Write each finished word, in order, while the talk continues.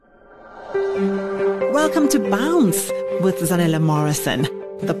Welcome to Bounce with Zanele Morrison,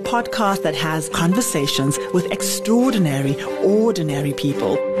 the podcast that has conversations with extraordinary, ordinary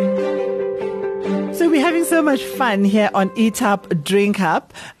people. So we're having so much fun here on Eat Up, Drink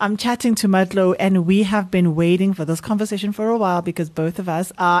Up. I'm chatting to Matlou, and we have been waiting for this conversation for a while because both of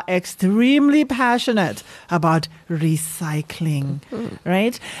us are extremely passionate about recycling,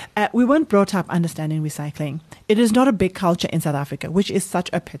 right? We weren't brought up understanding recycling. It is not a big culture in South Africa, which is such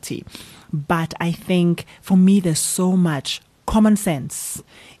a pity. But I think for me, there's so much common sense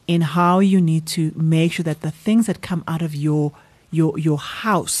in how you need to make sure that the things that come out of your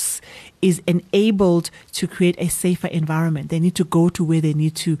house is enabled to create a safer environment. They need to go to where they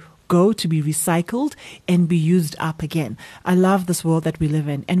need to go to be recycled and be used up again. I love this world that we live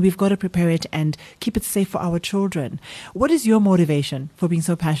in, and we've got to prepare it and keep it safe for our children. What is your motivation for being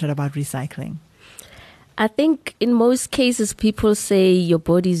so passionate about recycling? I think in most cases people say your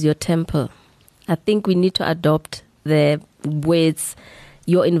body is your temple. I think we need to adopt the words,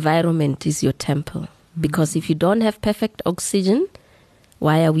 your environment is your temple. Because if you don't have perfect oxygen,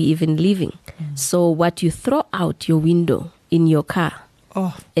 why are we even living? So what you throw out your window in your car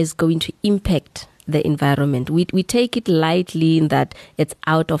is going to impact the environment. We take it lightly in that it's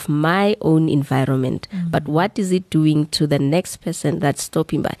out of my own environment. But what is it doing to the next person that's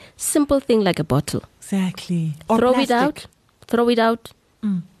stopping by? Simple thing like a bottle. Exactly. Or throw it out.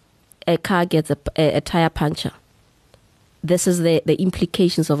 A car gets a tire puncture. This is the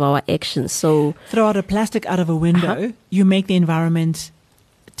implications of our actions. So throw out a plastic out of a window, you make the environment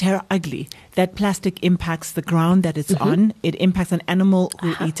ugly. That plastic impacts the ground that it's on. It impacts an animal who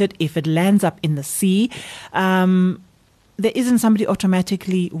will eat it. If it lands up in the sea, there isn't somebody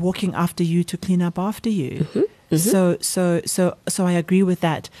automatically walking after you to clean up after you. So I agree with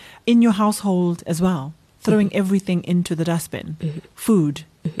that. In your household as well, throwing everything into the dustbin, food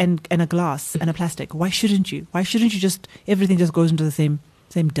and a glass and a plastic. Why shouldn't you? Why shouldn't you everything just goes into the same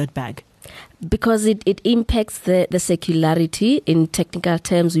dirt bag? Because it impacts the circularity. In technical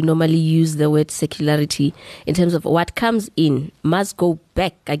terms, we normally use the word circularity in terms of what comes in must go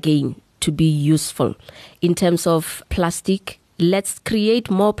back again to be useful. In terms of plastic, let's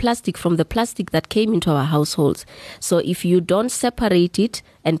create more plastic from the plastic that came into our households. So if you don't separate it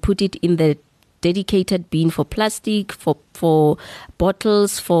and put it in the dedicated bin for plastic, for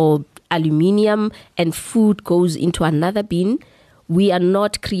bottles, for aluminium, and food goes into another bin, we are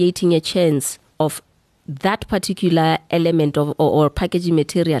not creating a chance of that particular element of or packaging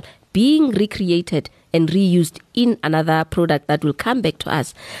material being recreated and reused in another product that will come back to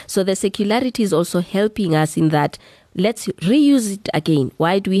us. So the circularity is also helping us in that let's reuse it again.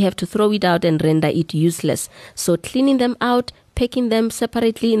 Why do we have to throw it out and render it useless? So cleaning them out, packing them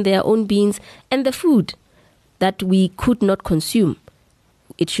separately in their own bins, and the food that we could not consume,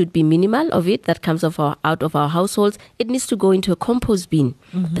 it should be minimal of it that comes out of our households. It needs to go into a compost bin.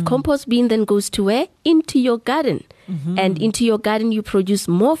 The compost bin then goes to where? Into your garden. And into your garden, you produce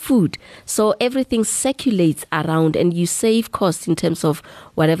more food. So everything circulates around and you save costs in terms of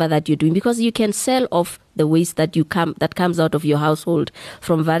whatever that you're doing, because you can sell off the waste that comes out of your household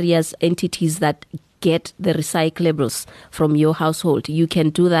from various entities that get the recyclables from your household. You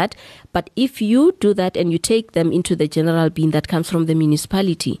can do that. But if you do that and you take them into the general bin that comes from the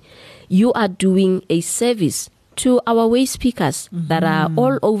municipality, you are doing a service to our waste pickers that are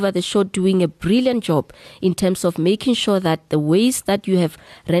all over the show doing a brilliant job in terms of making sure that the waste that you have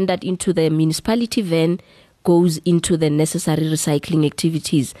rendered into the municipality van goes into the necessary recycling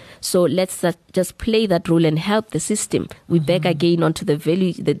activities. So let's just play that role and help the system. We back again onto the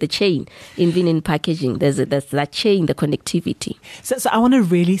value, the chain, even in packaging. There's that chain, the connectivity. So I want to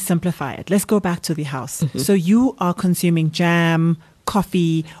really simplify it. Let's go back to the house. So you are consuming jam,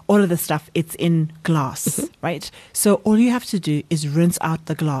 coffee, all of the stuff. It's in glass, right? So all you have to do is rinse out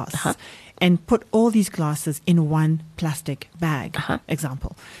the glass. And put all these glasses in one plastic bag,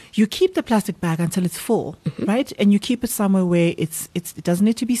 example. You keep the plastic bag until it's full, right? And you keep it somewhere where it doesn't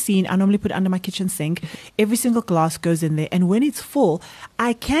need to be seen. I normally put it under my kitchen sink. Every single glass goes in there. And when it's full,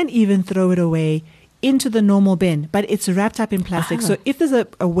 I can even throw it away into the normal bin, but it's wrapped up in plastic. So if there's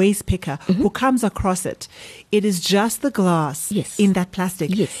a waste picker who comes across it, it is just the glass in that plastic.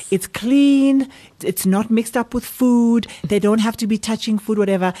 It's clean. It's not mixed up with food. They don't have to be touching food,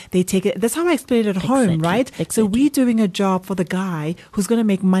 whatever. They take it. That's how I explain it at home, right? So we're doing a job for the guy who's going to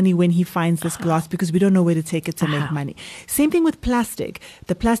make money when he finds this glass because we don't know where to take it to make money. Same thing with plastic.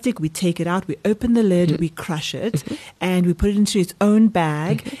 The plastic, we take it out, we open the lid, we crush it, and we put it into its own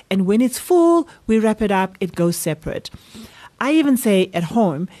bag. And when it's full, we wrap it up, it goes separate. I even say at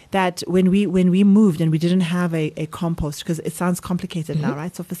home that when we moved and we didn't have a compost, because it sounds complicated now,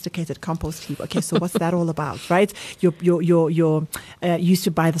 right? Sophisticated compost heap. Okay, so what's that all about, right? You used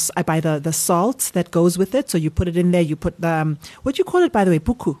to buy the salt that goes with it, so you put it in there. You put the what do you call it, by the way?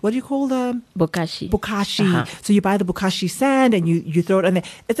 Buku. What do you call the bokashi? Bokashi. So you buy the bokashi sand and you throw it in there.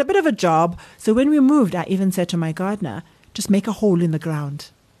 It's a bit of a job. So when we moved, I even said to my gardener, just make a hole in the ground.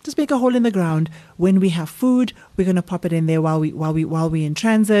 Just make a hole in the ground. When we have food, we're going to pop it in there while we're in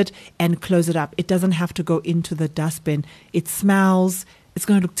transit and close it up. It doesn't have to go into the dustbin. It smells. It's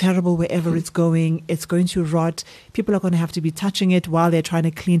going to look terrible wherever it's going. It's going to rot. People are going to have to be touching it while they're trying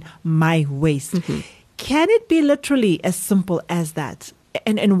to clean my waste. Can it be literally as simple as that?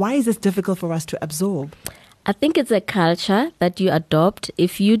 And why is this difficult for us to absorb? I think it's a culture that you adopt.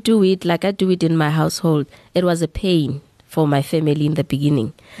 If you do it like I do it in my household, it was a pain for my family in the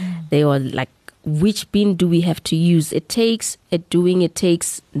beginning. They were like, which bin do we have to use? It takes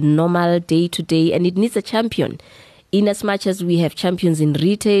normal day to day, and it needs a champion. In as much as we have champions in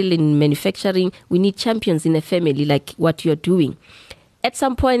retail, in manufacturing, we need champions in a family like what you're doing. At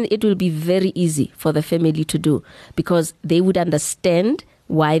some point, it will be very easy for the family to do because they would understand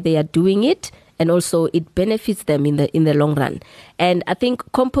why they are doing it, and also it benefits them in the long run. And I think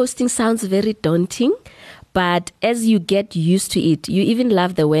composting sounds very daunting, but as you get used to it, you even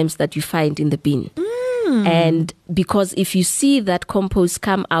love the worms that you find in the bin. And because if you see that compost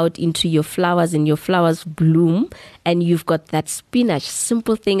come out into your flowers and your flowers bloom, and you've got that spinach,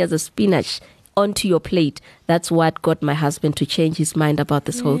 simple thing as a spinach, onto your plate, that's what got my husband to change his mind about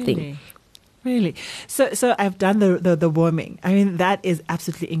this whole thing. Really? So I've done the warming. I mean, that is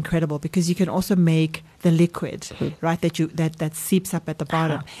absolutely incredible because you can also make the liquid, right? That seeps up at the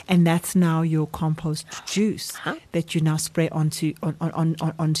bottom, and that's now your compost juice that you now spray onto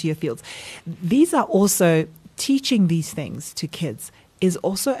your fields. These are also teaching these things to kids is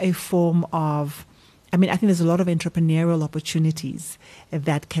also a form of. I mean, I think there's a lot of entrepreneurial opportunities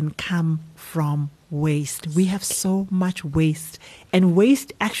that can come from waste. We have so much waste, and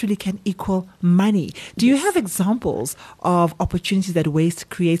waste actually can equal money. Do you have examples of opportunities that waste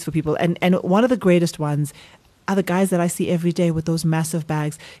creates for people? And one of the greatest ones are the guys that I see every day with those massive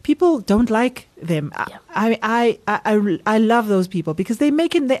bags. People don't like them. I love those people because they're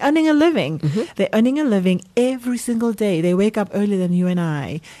earning a living. They're earning a living every single day. They wake up earlier than you and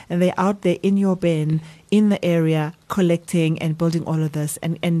I, and they're out there in your bin, in the area, collecting and building all of this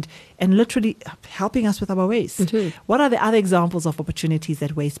and literally helping us with our waste. What are the other examples of opportunities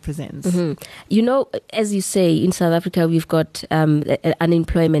that waste presents? You know, as you say, in South Africa, we've got an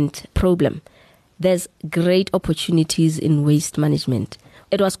unemployment problem. There's great opportunities in waste management.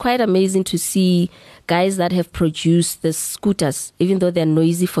 It was quite amazing to see guys that have produced the scooters, even though they're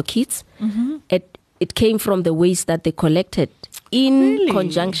noisy for kids. It came from the waste that they collected in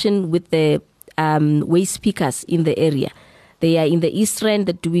conjunction with the waste pickers in the area. They are in the East Rand,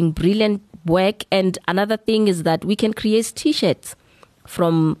 they're doing brilliant work. And another thing is that we can create T-shirts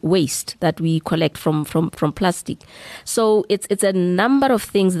from waste that we collect from plastic. So it's a number of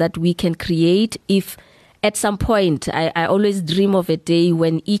things that we can create if at some point, I always dream of a day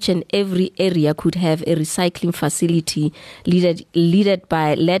when each and every area could have a recycling facility led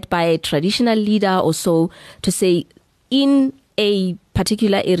by a traditional leader or so, to say in a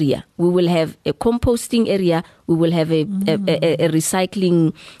particular area, we will have a composting area, we will have a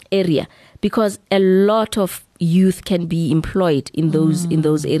recycling area, because a lot of youth can be employed in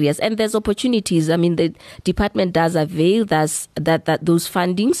those areas, and there's opportunities. I mean, the department does avail those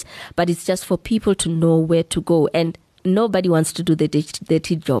fundings, but it's just for people to know where to go. And nobody wants to do the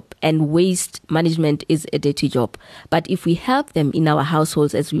dirty job, and waste management is a dirty job. But if we help them in our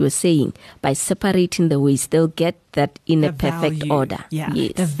households, as we were saying, by separating the waste, they'll get that in a perfect order. Yeah,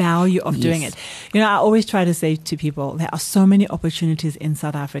 yes. The value of doing it. You know, I always try to say to people, there are so many opportunities in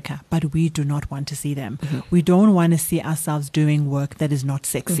South Africa, but we do not want to see them. We don't want to see ourselves doing work that is not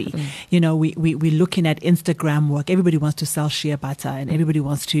sexy. You know, we're looking at Instagram work. Everybody wants to sell shea butter, and everybody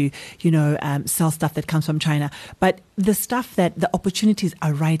wants to, sell stuff that comes from China. But the stuff the opportunities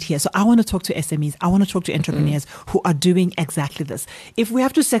are right here. So I want to talk to SMEs. I want to talk to entrepreneurs who are doing exactly this. If we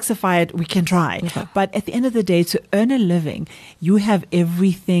have to sexify it, we can try. But at the end of the day, to earn a living, you have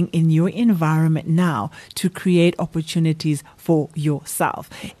everything in your environment now to create opportunities for yourself.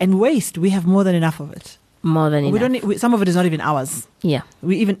 And waste, we have more than enough of it. More than enough. Some of it is not even ours. Yeah.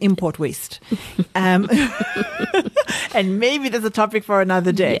 We even import waste. And maybe there's a topic for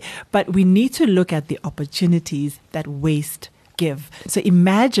another day. Yeah. But we need to look at the opportunities that waste give. So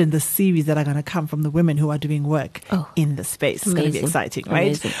imagine the series that are going to come from the women who are doing work in the space. It's going to be exciting,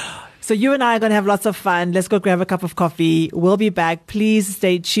 right? So you and I are going to have lots of fun. Let's go grab a cup of coffee. We'll be back. Please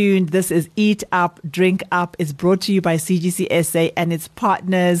stay tuned. This is Eat Up, Drink Up. It's brought to you by CGCSA and its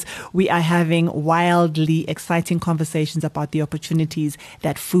partners. We are having wildly exciting conversations about the opportunities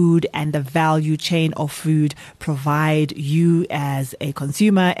that food and the value chain of food provide you as a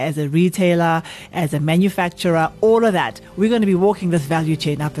consumer, as a retailer, as a manufacturer, all of that. We're going to be walking this value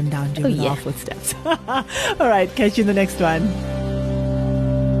chain up and down doing our footsteps. All right, catch you in the next one.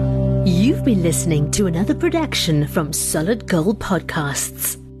 You've been listening to another production from Solid Gold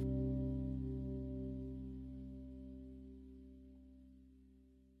Podcasts.